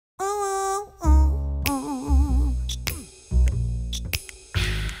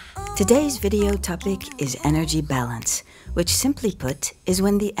Today's video topic is energy balance, which simply put is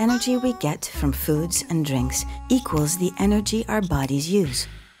when the energy we get from foods and drinks equals the energy our bodies use.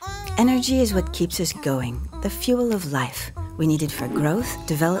 Energy is what keeps us going, the fuel of life. We need it for growth,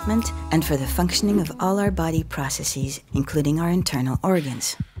 development, and for the functioning of all our body processes, including our internal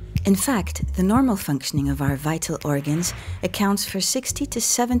organs. In fact, the normal functioning of our vital organs accounts for 60 to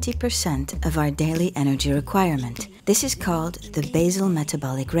 70% of our daily energy requirement. This is called the basal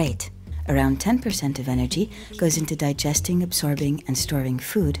metabolic rate. Around 10% of energy goes into digesting, absorbing, and storing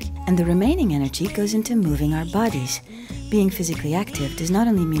food, and the remaining energy goes into moving our bodies. Being physically active does not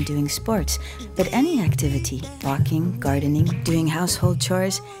only mean doing sports, but any activity, walking, gardening, doing household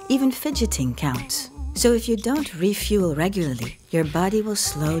chores, even fidgeting counts. So if you don't refuel regularly, your body will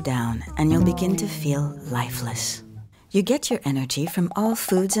slow down and you'll begin to feel lifeless. You get your energy from all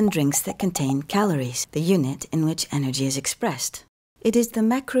foods and drinks that contain calories, the unit in which energy is expressed. It is the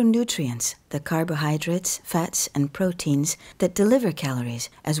macronutrients, the carbohydrates, fats, and proteins that deliver calories,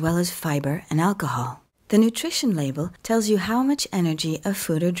 as well as fiber and alcohol. The nutrition label tells you how much energy a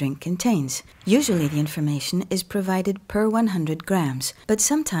food or drink contains. Usually the information is provided per 100 grams, but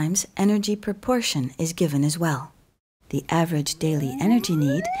sometimes energy per portion is given as well. The average daily energy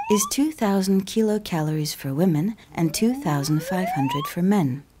need is 2,000 kilocalories for women and 2,500 for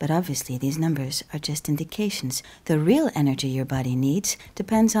men. But obviously these numbers are just indications. The real energy your body needs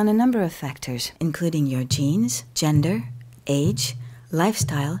depends on a number of factors, including your genes, gender, age,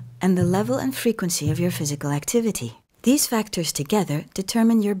 lifestyle, and the level and frequency of your physical activity. These factors together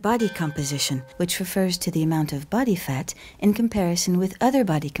determine your body composition, which refers to the amount of body fat in comparison with other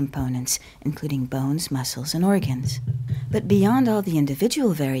body components, including bones, muscles, and organs. But beyond all the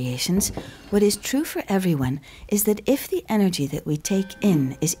individual variations, what is true for everyone is that if the energy that we take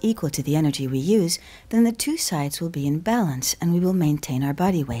in is equal to the energy we use, then the two sides will be in balance and we will maintain our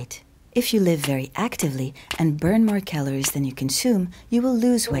body weight. If you live very actively and burn more calories than you consume, you will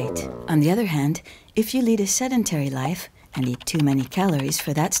lose weight. On the other hand, if you lead a sedentary life and eat too many calories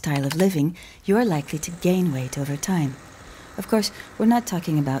for that style of living, you are likely to gain weight over time. Of course, we're not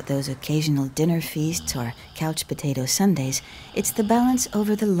talking about those occasional dinner feasts or couch potato Sundays. It's the balance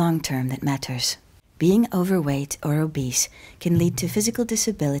over the long term that matters. Being overweight or obese can lead to physical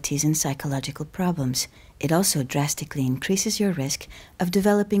disabilities and psychological problems. It also drastically increases your risk of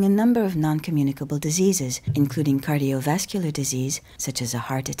developing a number of non-communicable diseases, including cardiovascular disease, such as a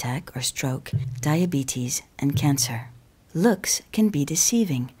heart attack or stroke, diabetes, and cancer. Looks can be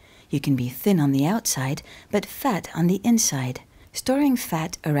deceiving. You can be thin on the outside, but fat on the inside. Storing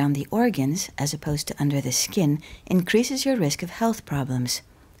fat around the organs, as opposed to under the skin, increases your risk of health problems.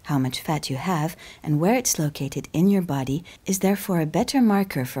 How much fat you have and where it's located in your body is therefore a better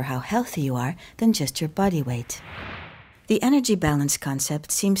marker for how healthy you are than just your body weight. The energy balance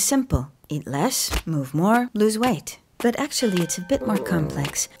concept seems simple. Eat less, move more, lose weight. But actually it's a bit more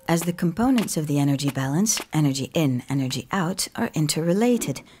complex, as the components of the energy balance, energy in, energy out, are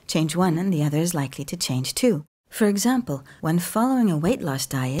interrelated. Change one and the other is likely to change too. For example, when following a weight loss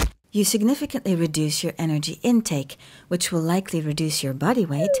diet, you significantly reduce your energy intake, which will likely reduce your body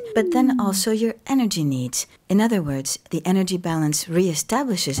weight, but then also your energy needs. In other words, the energy balance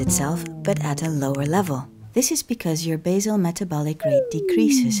reestablishes itself, but at a lower level. This is because your basal metabolic rate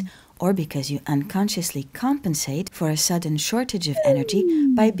decreases, or because you unconsciously compensate for a sudden shortage of energy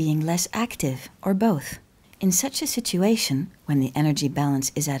by being less active, or both. In such a situation, when the energy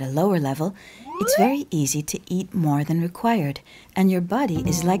balance is at a lower level, it's very easy to eat more than required, and your body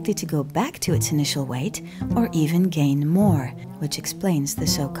is likely to go back to its initial weight or even gain more, which explains the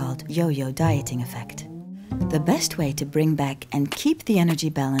so-called yo-yo dieting effect. The best way to bring back and keep the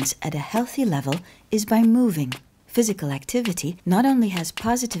energy balance at a healthy level is by moving. Physical activity not only has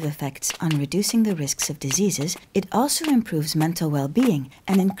positive effects on reducing the risks of diseases, it also improves mental well-being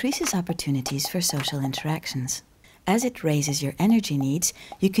and increases opportunities for social interactions. As it raises your energy needs,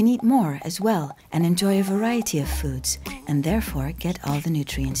 you can eat more as well and enjoy a variety of foods, and therefore get all the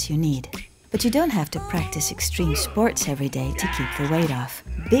nutrients you need. But you don't have to practice extreme sports every day to keep the weight off.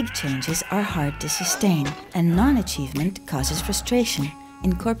 Big changes are hard to sustain, and non-achievement causes frustration.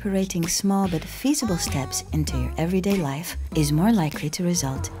 Incorporating small but feasible steps into your everyday life is more likely to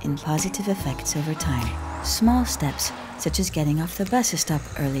result in positive effects over time. Small steps, such as getting off the bus stop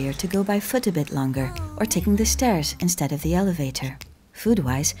earlier to go by foot a bit longer, or taking the stairs instead of the elevator.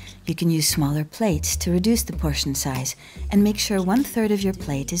 Food-wise, you can use smaller plates to reduce the portion size and make sure 1/3 of your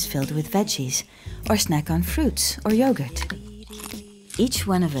plate is filled with veggies, or snack on fruits or yogurt. Each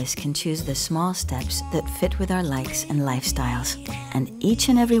one of us can choose the small steps that fit with our likes and lifestyles, and each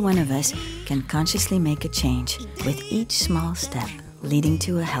and every one of us can consciously make a change with each small step leading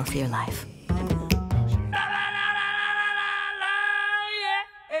to a healthier life.